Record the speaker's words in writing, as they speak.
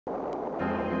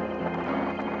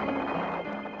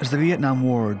As the Vietnam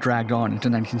War dragged on into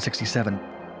 1967,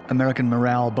 American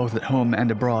morale both at home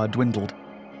and abroad dwindled.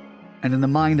 And in the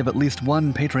mind of at least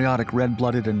one patriotic,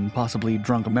 red-blooded, and possibly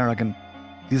drunk American,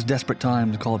 these desperate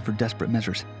times called for desperate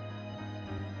measures.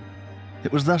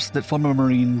 It was thus that former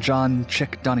Marine John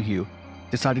 "Chick" Donohue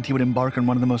decided he would embark on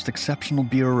one of the most exceptional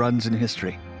beer runs in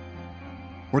history.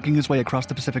 Working his way across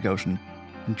the Pacific Ocean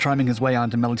and charming his way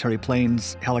onto military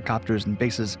planes, helicopters, and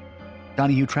bases,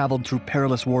 Donohue traveled through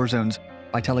perilous war zones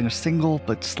by telling a single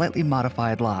but slightly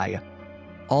modified lie,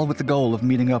 all with the goal of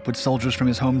meeting up with soldiers from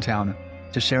his hometown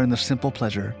to share in the simple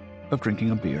pleasure of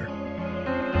drinking a beer.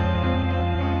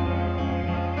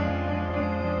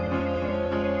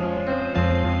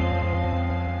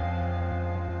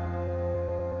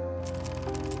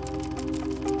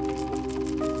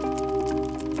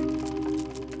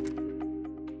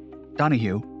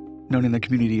 Donohue, known in the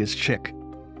community as Chick,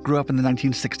 grew up in the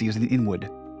 1960s in Inwood,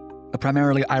 a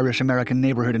primarily Irish-American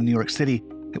neighborhood in New York City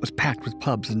that was packed with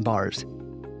pubs and bars.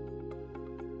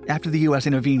 After the U.S.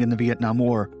 intervened in the Vietnam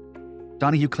War,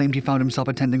 Donohue claimed he found himself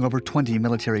attending over 20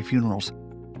 military funerals.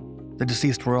 The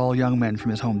deceased were all young men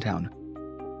from his hometown.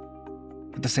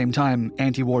 At the same time,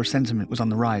 anti-war sentiment was on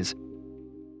the rise.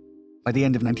 By the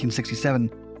end of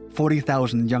 1967,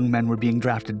 40,000 young men were being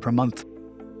drafted per month.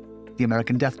 The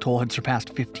American death toll had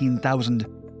surpassed 15,000,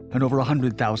 and over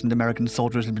 100,000 American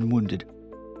soldiers had been wounded.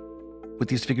 With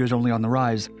these figures only on the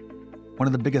rise, one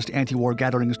of the biggest anti-war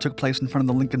gatherings took place in front of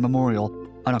the Lincoln Memorial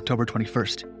on October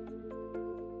 21st.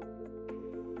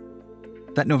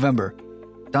 That November,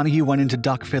 Donohue went into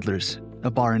Doc Fiddler's, a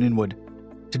bar in Inwood,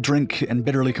 to drink and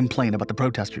bitterly complain about the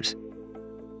protesters.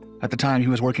 At the time, he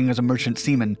was working as a merchant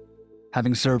seaman,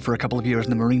 having served for a couple of years in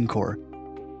the Marine Corps.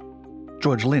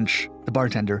 George Lynch, the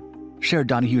bartender, shared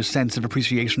Donohue's sense of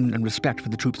appreciation and respect for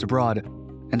the troops abroad,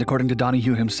 and according to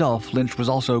Donohue himself, Lynch was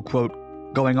also, quote,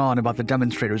 going on about the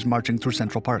demonstrators marching through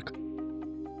Central Park.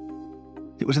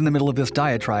 It was in the middle of this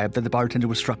diatribe that the bartender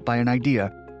was struck by an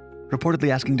idea, reportedly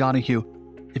asking Donohue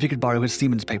if he could borrow his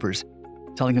seaman's papers,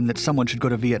 telling him that someone should go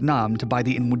to Vietnam to buy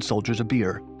the Inwood soldiers a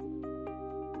beer.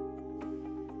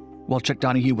 While Chick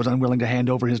Donohue was unwilling to hand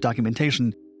over his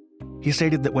documentation, he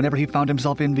stated that whenever he found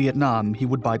himself in Vietnam, he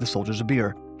would buy the soldiers a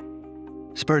beer.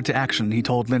 Spurred to action, he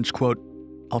told Lynch, quote,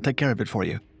 "I'll take care of it for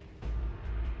you."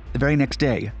 The very next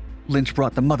day, Lynch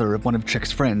brought the mother of one of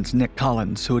Chick's friends, Nick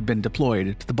Collins, who had been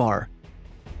deployed, to the bar.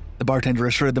 The bartender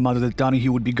assured the mother that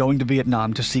Donohue would be going to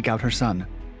Vietnam to seek out her son.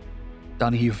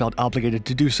 Donohue felt obligated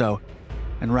to do so,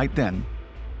 and right then,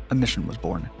 a mission was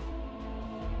born.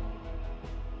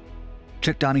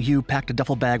 Chick Donohue packed a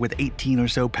duffel bag with 18 or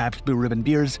so Pabst Blue Ribbon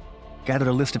beers, gathered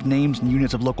a list of names and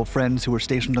units of local friends who were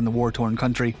stationed in the war-torn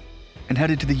country, and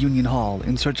headed to the Union Hall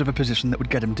in search of a position that would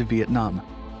get him to Vietnam.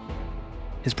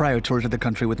 His prior tours of the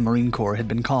country with the Marine Corps had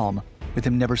been calm, with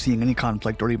him never seeing any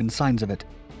conflict or even signs of it.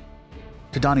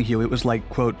 To Donohue, it was like,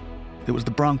 quote, it was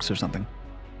the Bronx or something.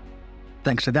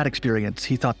 Thanks to that experience,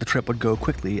 he thought the trip would go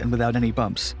quickly and without any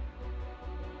bumps.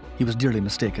 He was dearly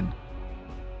mistaken.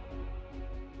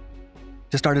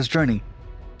 To start his journey,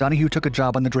 Donohue took a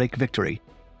job on the Drake Victory,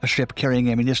 a ship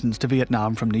carrying ammunitions to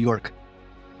Vietnam from New York.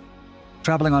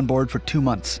 Traveling on board for 2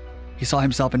 months, he saw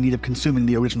himself in need of consuming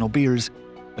the original beers,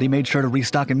 but he made sure to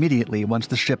restock immediately once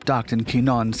the ship docked in Quy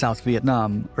Nhon, South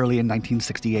Vietnam, early in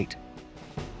 1968.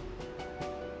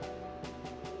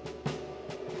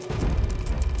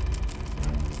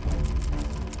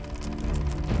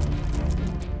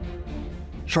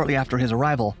 Shortly after his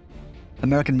arrival,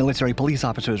 American military police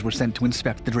officers were sent to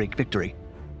inspect the Drake Victory.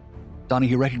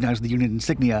 Donohue recognized the unit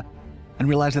insignia and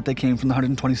realized that they came from the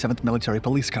 127th Military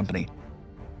Police Company.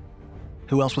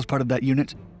 Who else was part of that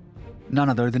unit? None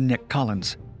other than Nick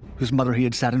Collins, whose mother he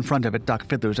had sat in front of at Doc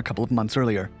Fiddler's a couple of months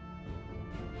earlier.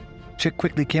 Chick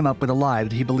quickly came up with a lie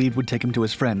that he believed would take him to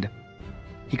his friend.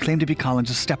 He claimed to be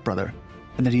Collins' stepbrother,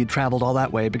 and that he had traveled all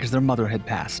that way because their mother had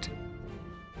passed.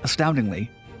 Astoundingly,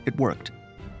 it worked.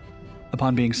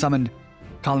 Upon being summoned,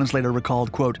 Collins later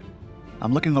recalled, quote,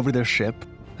 "I'm looking over their ship,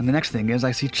 and the next thing is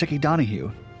I see Chickie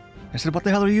Donohue. I said, 'What the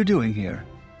hell are you doing here?'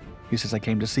 He says, 'I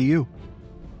came to see you.'"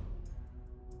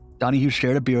 Donohue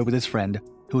shared a beer with his friend,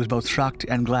 who was both shocked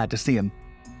and glad to see him.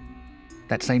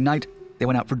 That same night, they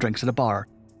went out for drinks at a bar,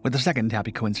 where the second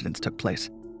happy coincidence took place.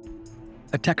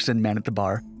 A Texan man at the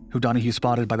bar, who Donohue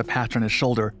spotted by the patch on his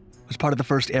shoulder, was part of the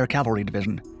 1st Air Cavalry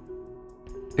Division.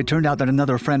 It turned out that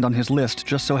another friend on his list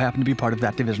just so happened to be part of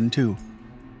that division too.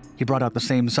 He brought out the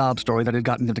same sob story that had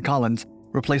gotten into Collins,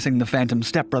 replacing the phantom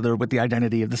stepbrother with the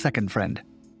identity of the second friend.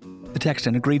 The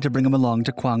Texan agreed to bring him along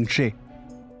to Quang Tri,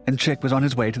 and Chick was on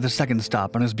his way to the second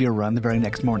stop on his beer run the very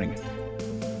next morning.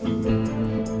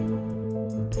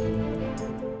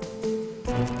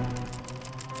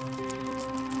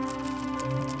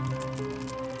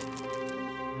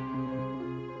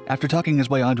 After talking his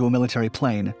way onto a military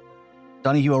plane,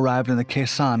 Donohue arrived in the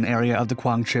Quezon area of the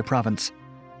Guangxi province.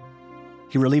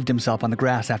 He relieved himself on the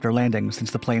grass after landing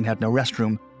since the plane had no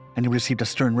restroom, and he received a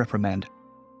stern reprimand.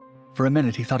 For a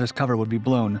minute, he thought his cover would be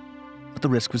blown, but the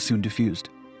risk was soon diffused.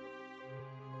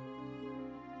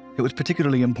 It was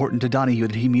particularly important to Donohue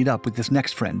that he meet up with his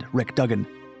next friend, Rick Duggan,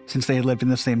 since they had lived in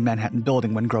the same Manhattan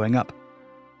building when growing up.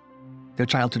 Their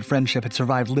childhood friendship had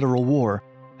survived literal war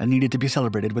and needed to be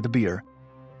celebrated with a beer.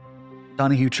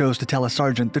 Donohue chose to tell a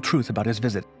sergeant the truth about his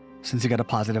visit, since he got a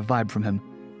positive vibe from him.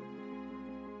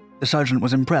 The sergeant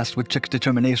was impressed with Chick's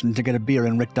determination to get a beer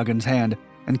in Rick Duggan's hand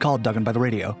and called Duggan by the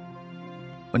radio.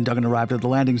 When Duggan arrived at the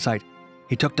landing site,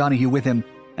 he took Donohue with him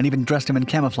and even dressed him in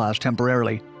camouflage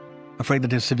temporarily, afraid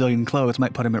that his civilian clothes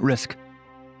might put him at risk.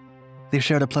 They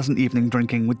shared a pleasant evening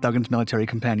drinking with Duggan's military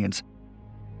companions.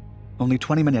 Only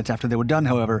 20 minutes after they were done,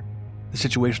 however, the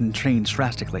situation changed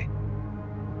drastically.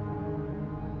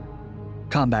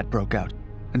 Combat broke out,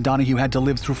 and Donohue had to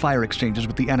live through fire exchanges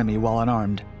with the enemy while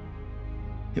unarmed.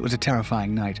 It was a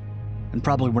terrifying night, and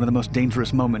probably one of the most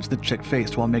dangerous moments that Chick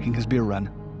faced while making his beer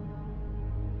run.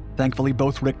 Thankfully,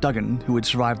 both Rick Duggan, who had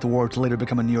survived the war to later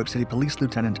become a New York City police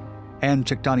lieutenant, and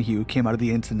Chick Donohue came out of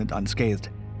the incident unscathed.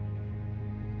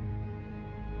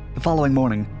 The following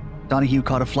morning, Donohue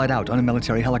caught a flight out on a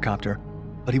military helicopter,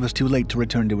 but he was too late to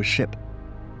return to his ship.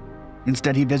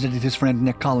 Instead, he visited his friend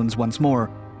Nick Collins once more,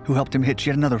 who helped him hitch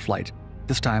yet another flight,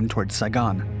 this time towards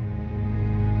Saigon.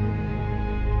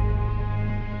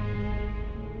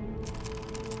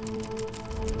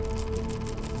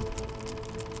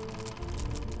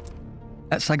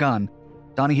 At Saigon,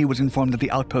 Donohue was informed that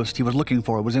the outpost he was looking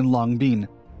for was in Long Binh,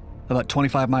 about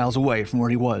 25 miles away from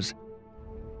where he was.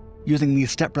 Using the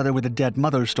stepbrother with a dead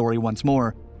mother story once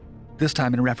more, this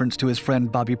time in reference to his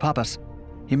friend Bobby Pappas,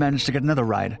 he managed to get another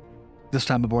ride, this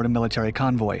time aboard a military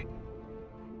convoy.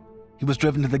 He was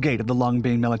driven to the gate of the Long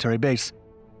Binh military base,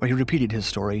 where he repeated his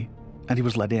story, and he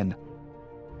was let in.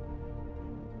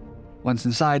 Once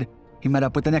inside, he met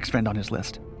up with the next friend on his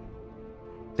list.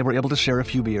 They were able to share a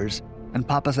few beers, and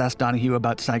Pappas asked Donohue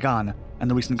about Saigon and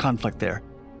the recent conflict there.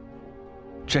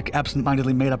 Chick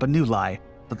absent-mindedly made up a new lie,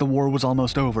 that the war was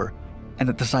almost over, and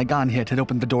that the Saigon hit had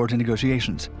opened the door to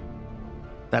negotiations.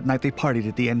 That night they partied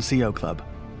at the NCO club.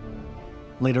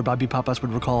 Later, Bobby Pappas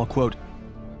would recall, quote,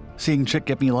 "Seeing Chick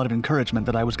gave me a lot of encouragement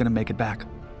that I was going to make it back."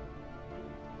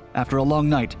 After a long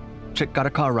night, Chick got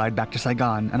a car ride back to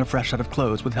Saigon and a fresh set of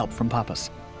clothes with help from Pappas.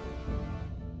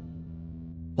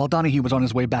 While Donohue was on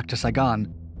his way back to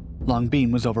Saigon, Long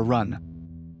Binh was overrun.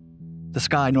 The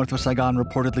sky north of Saigon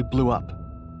reportedly blew up,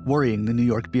 worrying the New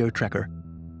York beer trekker.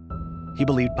 He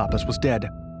believed Pappas was dead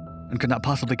and could not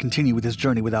possibly continue with his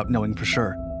journey without knowing for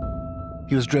sure.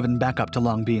 He was driven back up to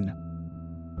Long Binh.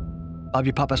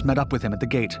 Bobby Pappas met up with him at the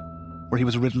gate, where he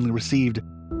was originally received,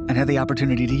 and had the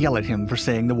opportunity to yell at him for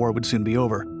saying the war would soon be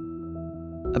over.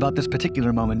 About this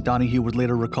particular moment, Donohue would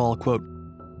later recall, quote,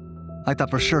 "I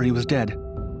thought for sure he was dead.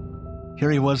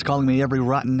 Here he was calling me every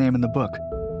rotten name in the book.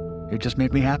 It just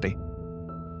made me happy."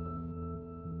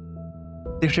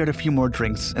 They shared a few more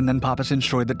drinks, and then Pappas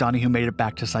ensured that Donohue made it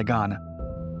back to Saigon.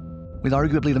 With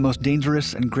arguably the most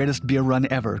dangerous and greatest beer run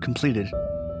ever completed,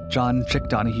 John Chick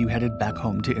Donohue headed back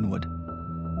home to Inwood.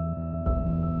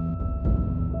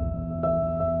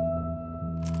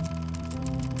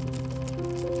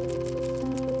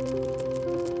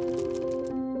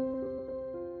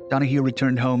 Donohue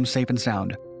returned home safe and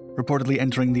sound, reportedly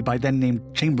entering the by then named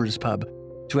Chambers pub,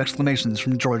 to exclamations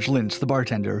from George Lynch, the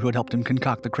bartender who had helped him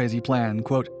concoct the crazy plan,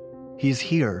 quote, "He's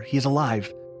here, he's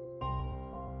alive."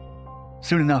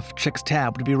 Soon enough, Chick's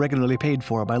tab would be regularly paid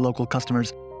for by local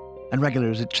customers and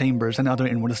regulars at Chambers and other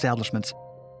Inwood establishments.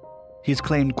 He's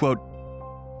claimed, quote,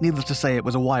 "Needless to say, it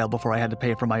was a while before I had to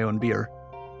pay for my own beer."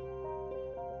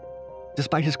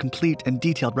 Despite his complete and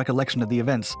detailed recollection of the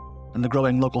events and the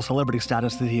growing local celebrity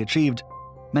status that he achieved,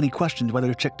 many questioned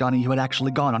whether Chick Donohue had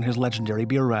actually gone on his legendary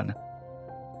beer run.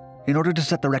 In order to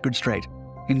set the record straight,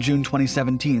 in June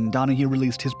 2017, Donohue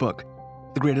released his book,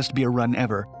 The Greatest Beer Run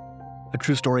Ever, a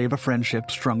true story of a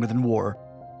friendship stronger than war,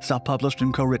 self-published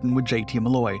and co-written with J.T.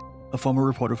 Malloy, a former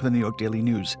reporter for the New York Daily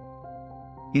News.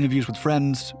 Interviews with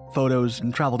friends, photos,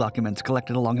 and travel documents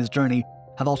collected along his journey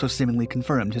have also seemingly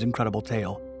confirmed his incredible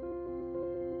tale.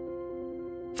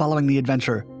 Following the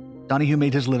adventure, Donohue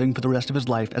made his living for the rest of his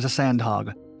life as a sand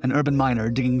hog, an urban miner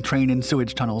digging train and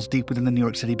sewage tunnels deep within the New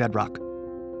York City bedrock.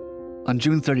 On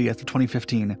June 30th of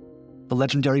 2015, the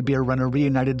legendary beer runner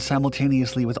reunited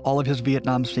simultaneously with all of his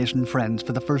Vietnam Station friends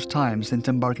for the first time since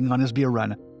embarking on his beer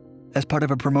run, as part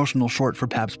of a promotional short for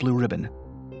Pabst Blue Ribbon,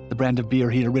 the brand of beer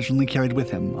he had originally carried with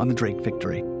him on the Drake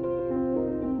Victory.